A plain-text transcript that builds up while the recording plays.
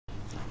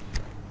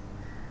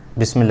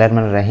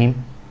बिस्मिल्लाहिर्रहमानिर्रहीम।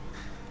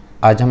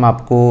 आज हम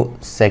आपको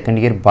सेकंड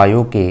ईयर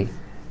बायो के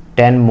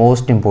 10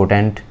 मोस्ट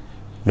इम्पोर्टेंट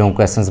लॉन्ग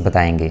क्वेश्चंस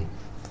बताएंगे।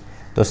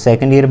 तो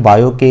सेकंड ईयर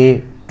बायो के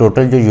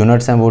टोटल जो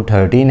यूनिट्स हैं वो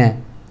 13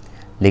 हैं,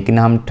 लेकिन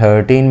हम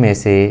 13 में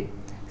से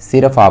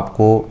सिर्फ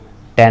आपको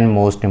 10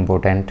 मोस्ट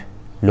इम्पोर्टेंट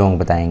लॉन्ग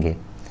बताएंगे।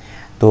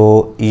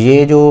 तो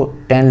ये जो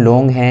 10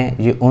 लॉन्ग हैं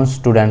ये उन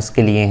स्टूडेंट्स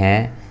के लिए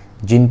हैं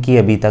जिनकी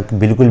अभी तक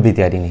बिल्कुल भी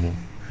तैयारी नहीं,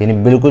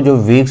 यानी बिल्कुल जो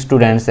वीक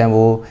स्टूडेंट्स हैं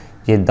वो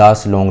ये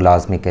 10 लॉन्ग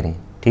लाजमी करें।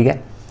 ठीक है,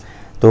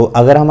 तो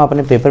अगर हम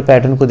अपने पेपर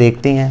पैटर्न को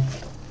देखते हैं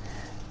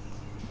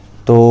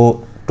तो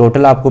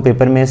टोटल आपको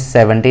पेपर में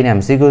 17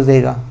 MCQs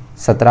देगा,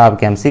 17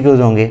 आपके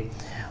MCQs होंगे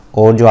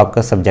और जो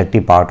आपका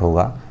सब्जेक्टिव पार्ट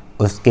होगा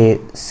उसके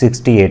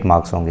 68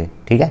 मार्क्स होंगे।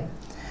 ठीक है,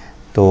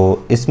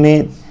 तो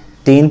इसमें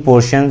 3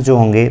 पोर्शंस जो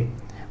होंगे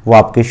वो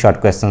आपके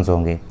शॉर्ट क्वेश्चंस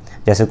होंगे,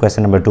 जैसे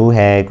क्वेश्चन नंबर 2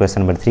 है,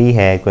 क्वेश्चन नंबर 3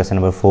 है, क्वेश्चन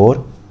नंबर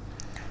 4।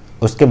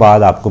 उसके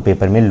बाद आपको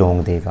पेपर में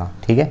लॉन्ग देगा।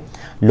 ठीक है,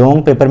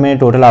 लॉन्ग पेपर में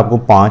टोटल आपको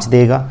 5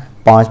 देगा,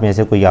 5 में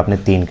से कोई आपने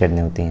 3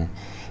 करने होते हैं।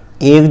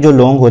 एक जो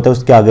लॉन्ग होता है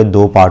उसके आगे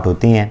 2 पार्ट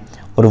होती हैं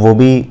और वो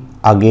भी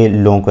आगे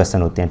लॉन्ग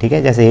क्वेश्चन होते हैं। ठीक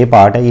है, जैसे ये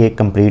पार्ट है ये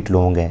कंप्लीट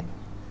लॉन्ग है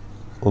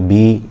और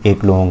बी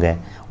एक लॉन्ग है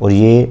और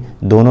ये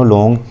दोनों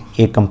लॉन्ग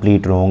एक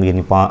कंप्लीट लॉन्ग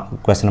यानी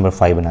क्वेश्चन नंबर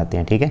 5 बनाते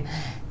हैं। ठीक है,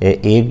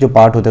 एक जो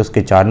पार्ट होता है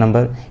उसके 4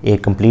 नंबर,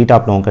 एक कंप्लीट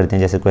आप लॉन्ग करते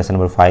हैं जैसे क्वेश्चन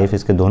नंबर 5,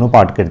 इसके दोनों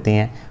पार्ट करते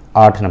हैं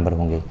 8 नंबर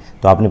होंगे।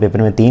 तो आपने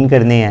पेपर में 3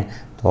 करने हैं,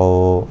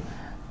 तो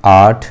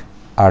 8,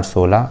 8,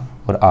 16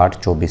 और 8,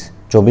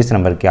 24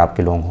 नंबर के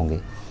आपके लॉन्ग होंगे।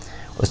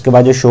 उसके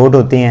बाद जो शॉर्ट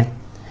होते हैं,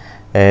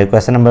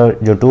 क्वेश्चन नंबर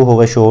जो 2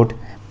 होगा शॉर्ट,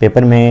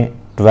 पेपर में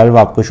 12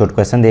 आपको शॉर्ट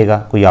क्वेश्चन देगा,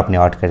 कोई आपने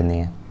 8 करने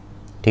हैं।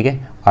 ठीक है,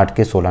 8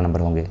 के 16 नंबर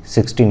होंगे,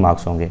 16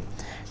 मार्क्स होंगे।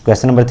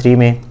 क्वेश्चन नंबर 3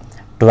 में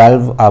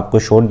 12 आपको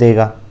शॉर्ट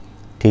देगा।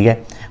 ठीक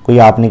है, कोई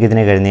आपने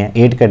कितने करने हैं,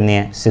 8 करने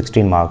हैं,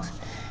 16 मार्क्स।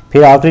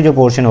 फिर आखिरी जो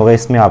पोर्शन होगा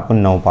इसमें आपको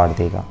 9 पार्ट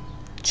देगा,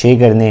 6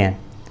 करने हैं,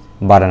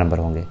 12 नंबर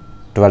होंगे,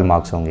 12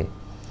 मार्क्स होंगे।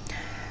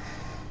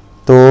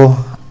 तो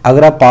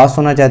अगर आप पास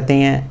होना चाहते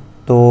हैं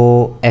तो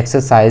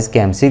एक्सरसाइज के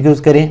MCQs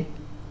करें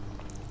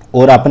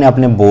और अपने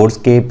अपने बोर्ड्स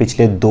के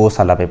पिछले 2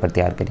 साल पेपर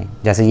तैयार करें।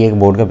 जैसे ये एक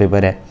बोर्ड का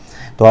पेपर है,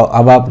 तो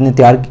अब आपने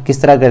तैयार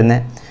किस तरह करना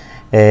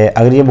है।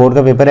 अगर ये बोर्ड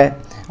का पेपर है,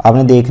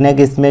 आपने देखना है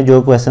कि इसमें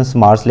जो क्वेश्चन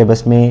स्मार्ट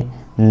सिलेबस में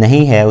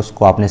नहीं है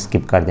उसको आपने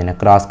स्किप कर देना है,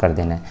 क्रॉस कर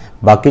देना है।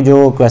 बाकी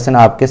जो क्वेश्चन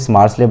आपके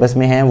स्मार्ट सिलेबस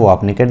में हैं वो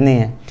आपने करने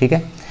हैं। ठीक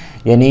है,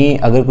 यानी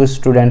अगर कोई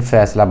स्टूडेंट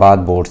फैसलाबाद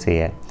बोर्ड से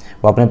है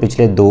वो अपने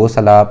पिछले 2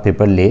 साल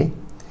पेपर ले,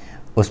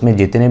 उसमें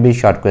जितने भी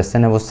शॉर्ट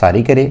क्वेश्चन है वो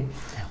सारी करे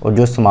और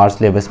जो स्मार्ट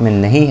सिलेबस में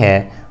नहीं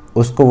है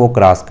उसको वो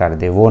क्रॉस कर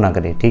दे, वो ना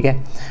करे। ठीक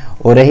है,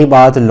 और रही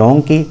बात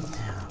लॉन्ग की,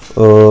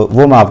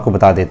 वो मैं आपको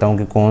बता देता हूँ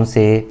कि कौन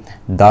से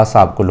 10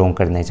 आपको लॉन्ग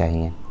करने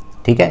चाहिए।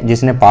 ठीक है,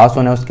 जिसने पास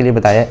होना है उसके लिए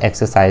बताया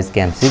एक्सरसाइज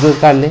के MCQs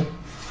कर ले,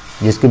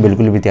 जिसकी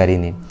बिल्कुल भी तैयारी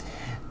नहीं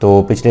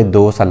तो पिछले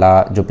 2 साल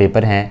जो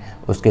पेपर हैं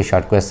उसके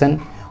शॉर्ट क्वेश्चन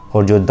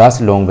और जो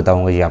 10 लॉन्ग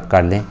बताऊँगा ये आप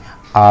कर लें,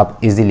 आप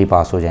इजीली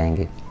पास हो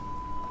जाएंगे।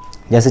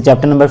 जैसे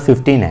चैप्टर नंबर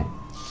 15 है,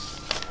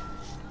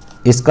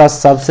 इसका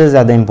सबसे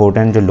ज़्यादा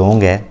इम्पोर्टेंट जो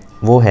लॉन्ग है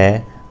वो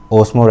है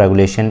ऑस्मो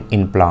रेगुलेशन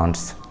इन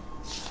प्लांट्स।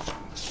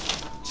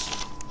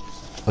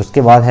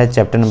 उसके बाद है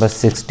चैप्टर नंबर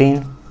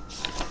 16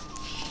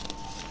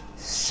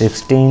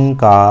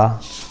 का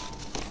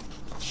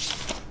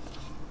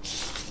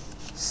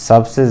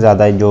सबसे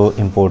ज़्यादा जो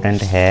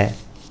इम्पोर्टेंट है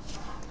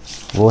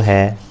वो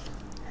है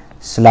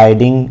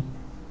स्लाइडिंग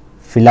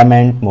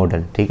फिलामेंट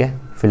मॉडल। ठीक है,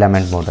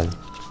 फिलामेंट मॉडल।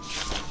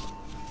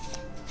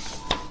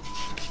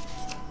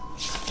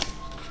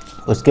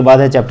 उसके बाद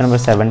है चैप्टर नंबर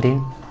 17।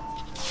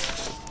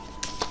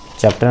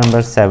 चैप्टर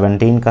नंबर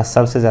 17 का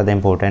सबसे ज़्यादा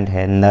इम्पोर्टेंट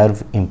है नर्व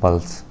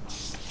इम्पल्स।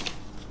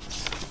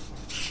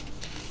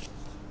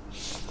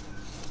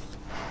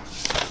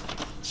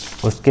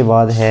 उसके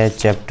बाद है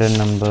चैप्टर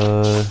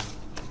नंबर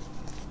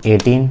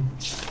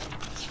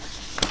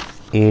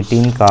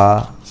 18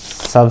 का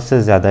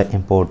सबसे ज़्यादा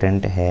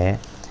इम्पोर्टेंट है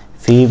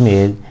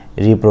फीमेल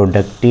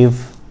रिप्रोडक्टिव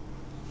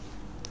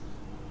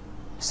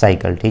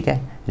साइकिल। ठीक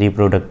है,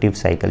 रिप्रोडक्टिव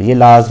साइकिल ये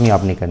लाजमी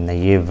आपने करना है,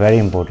 ये वेरी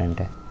इंपॉर्टेंट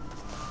है।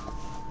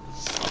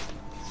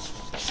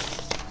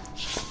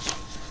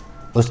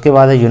 उसके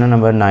बाद है यूनिट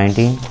नंबर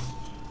 19,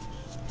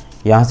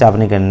 यहाँ से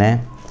आपने करना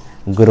है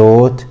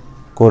ग्रोथ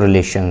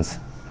कोरिलेशंस।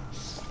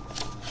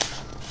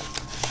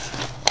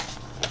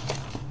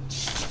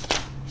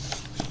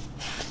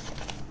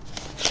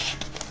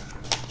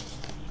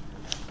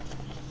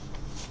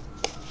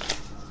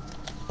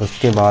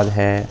 उसके बाद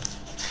है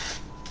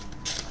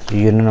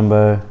यूनिट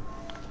नंबर,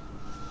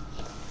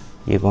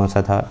 ये कौन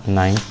सा था,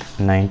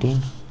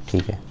 19।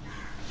 ठीक है,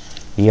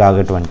 ये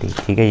आगे 20।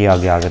 ठीक है, ये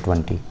आगे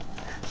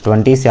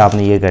 20 से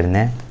आपने ये करना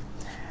है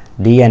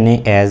DNA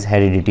एज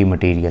हेरिडिटी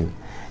मटेरियल।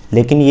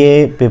 लेकिन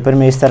ये पेपर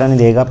में इस तरह नहीं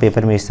देगा,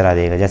 पेपर में इस तरह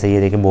देगा। जैसे ये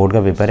देखिए बोर्ड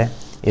का पेपर है,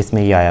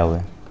 इसमें ये आया हुआ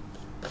है,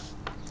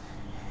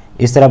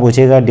 इस तरह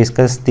पूछेगा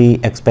discuss the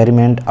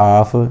experiment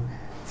of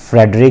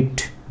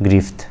Frederick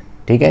Griffith.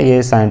 ठीक है,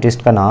 ये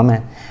साइंटिस्ट का नाम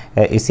है,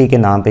 इसी के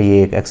नाम पे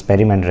ये एक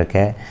एक्सपेरिमेंट रखा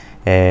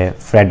है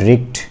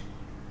फ्रेडरिक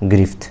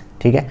ग्रिफ्थ।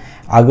 ठीक है,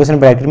 आगे उसने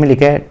ब्रैकेट में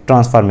लिखा है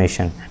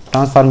ट्रांसफॉर्मेशन।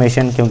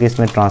 ट्रांसफॉर्मेशन, क्योंकि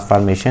इसमें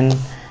ट्रांसफॉर्मेशन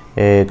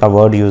का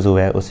वर्ड यूज़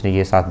हुआ है, उसने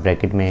ये साथ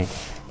ब्रैकेट में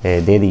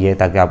दे दिए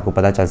ताकि आपको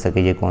पता चल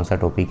सके ये कौन सा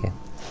टॉपिक है।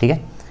 ठीक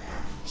है,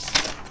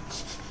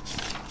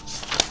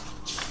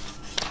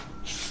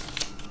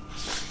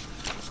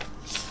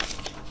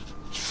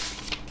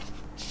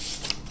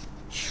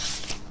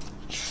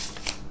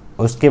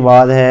 उसके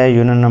बाद है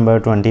यूनिट नंबर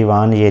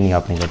 21, ये नहीं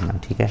आपने करना।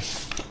 ठीक है,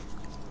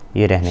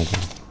 ये रहने का।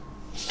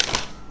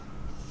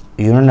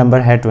 यूनिट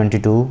नंबर है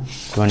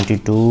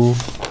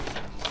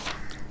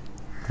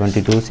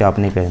 22 से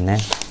आपने करना है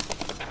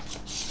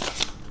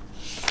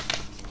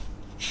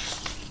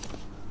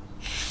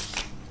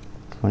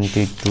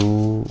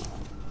 22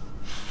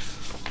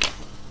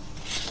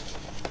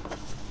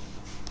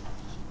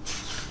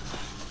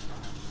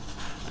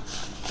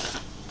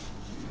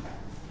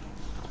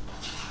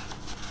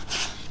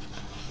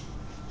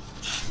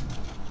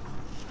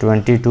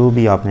 22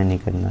 भी आपने नहीं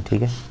करना।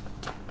 ठीक है,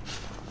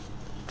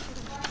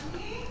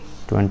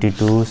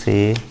 22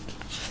 से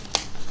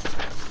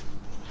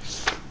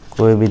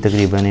कोई भी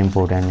तकरीबन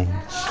इम्पोर्टेंट नहीं।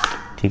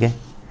 ठीक है,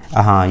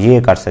 हाँ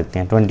ये कर सकते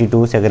हैं।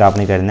 22 से अगर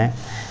आपने करना है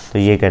तो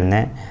ये करना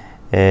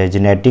है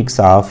जेनेटिक्स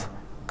ऑफ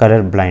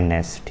कलर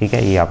ब्लाइंडनेस। ठीक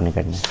है, ये आपने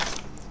करना है,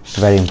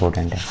 वेरी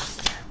इंपॉर्टेंट है।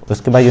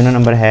 उसके बाद यूनिट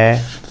नंबर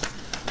है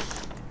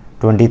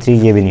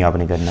 23, ये भी नहीं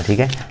आपने करना। ठीक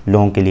है,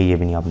 लॉन्ग के लिए ये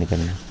भी नहीं आपने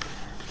करना।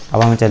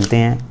 अब हम चलते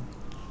हैं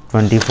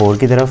 24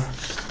 की तरफ।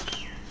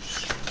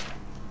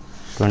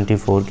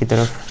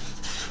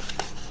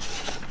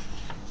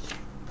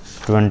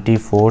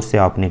 24 से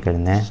आपने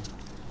करना है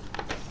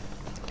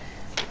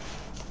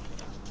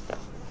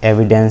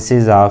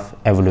एविडेंसेस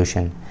ऑफ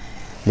एवोल्यूशन,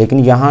 लेकिन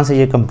यहाँ से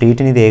ये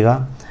कंप्लीट नहीं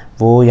देगा,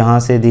 वो यहाँ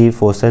से दी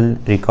फॉसिल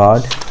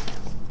रिकॉर्ड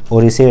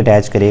और इसे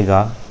अटैच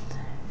करेगा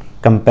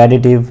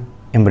कंपैरेटिव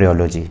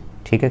एम्ब्रियोलॉजी।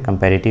 ठीक है,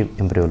 कंपैरेटिव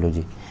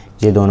एम्ब्रियोलॉजी,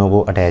 ये दोनों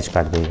को अटैच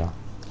कर देगा,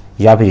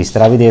 या फिर इस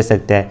तरह भी दे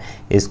सकता है,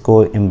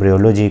 इसको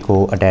एम्ब्रियोलॉजी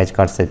को अटैच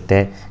कर सकते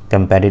हैं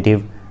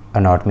कंपैरेटिव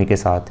एनाटॉमी के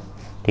साथ।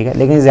 ठीक है,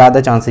 लेकिन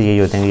ज़्यादा चांसेस यही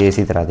होते हैं कि ये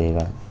इसी तरह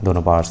देगा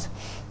दोनों पार्ट्स।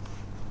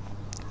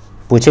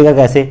 पूछेगा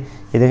कैसे,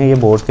 ये देखें, ये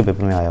बोर्ड्स के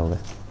पेपर में आया होगा,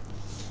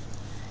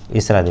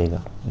 इस तरह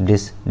देगा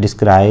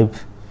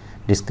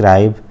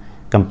describe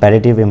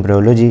comparative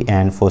embryology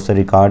and fossil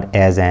record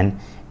as an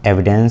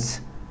evidence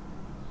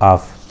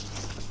of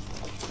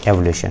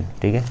evolution.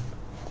 ठीक है,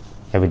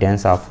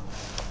 एविडेंसेस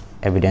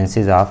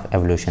ऑफ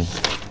एवोल्यूशन।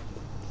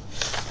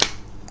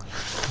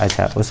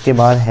 अच्छा, उसके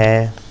बाद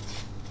है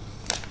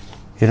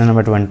यूनिट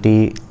नंबर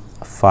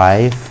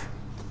 25।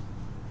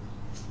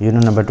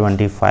 यूनिट नंबर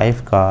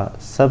 25 का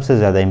सबसे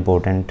ज़्यादा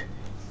इम्पोर्टेंट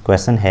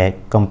क्वेश्चन है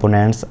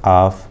कंपोनेंट्स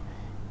ऑफ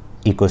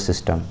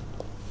इकोसिस्टम।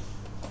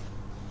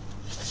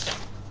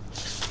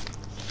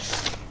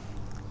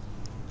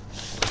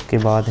 उसके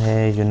बाद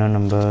है यूनिट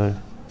नंबर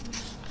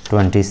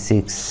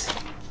 26।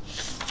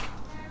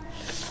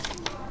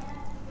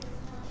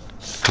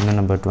 यूनिट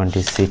नंबर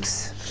 26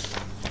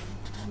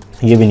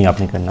 ये भी नहीं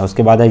आपने करना।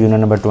 उसके बाद है यूनिट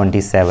नंबर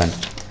 27।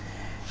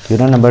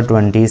 यूनिट नंबर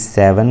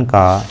 27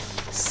 का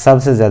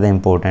सबसे ज़्यादा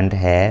इम्पोर्टेंट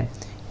है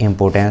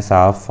इम्पोर्टेंस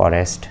ऑफ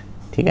फॉरेस्ट।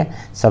 ठीक है,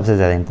 सबसे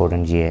ज़्यादा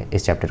इम्पोर्टेंट ये है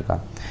इस चैप्टर का।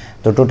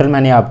 तो टोटल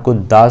मैंने आपको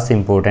 10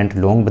 इम्पोर्टेंट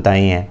लॉन्ग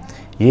बताए हैं,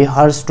 ये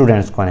हर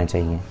स्टूडेंट्स को आने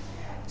चाहिए।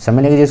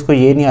 समझ लेंगे, जिसको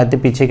ये नहीं आते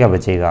पीछे क्या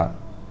बचेगा।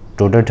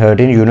 टोटल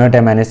 13 यूनिट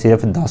है, मैंने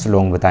सिर्फ 10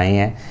 लॉन्ग बताए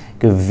हैं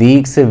कि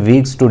वीक से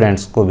वीक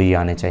स्टूडेंट्स को भी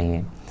आने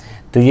चाहिए।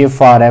 तो ये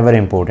फॉर एवर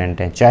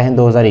इम्पोर्टेंट है, चाहे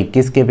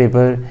 2021 के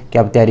पेपर की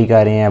आप तैयारी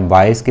कर रहे हैं,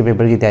 22 के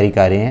पेपर की तैयारी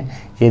कर रहे हैं,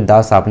 ये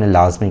 10 आपने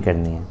लाजमी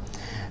करनी है।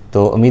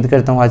 तो उम्मीद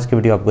करता हूँ आज की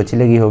वीडियो आपको अच्छी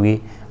लगी होगी।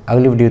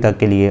 अगली वीडियो तक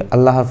के लिए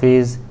अल्लाह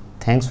हाफिज़,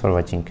 थैंक्स फॉर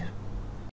वॉचिंग।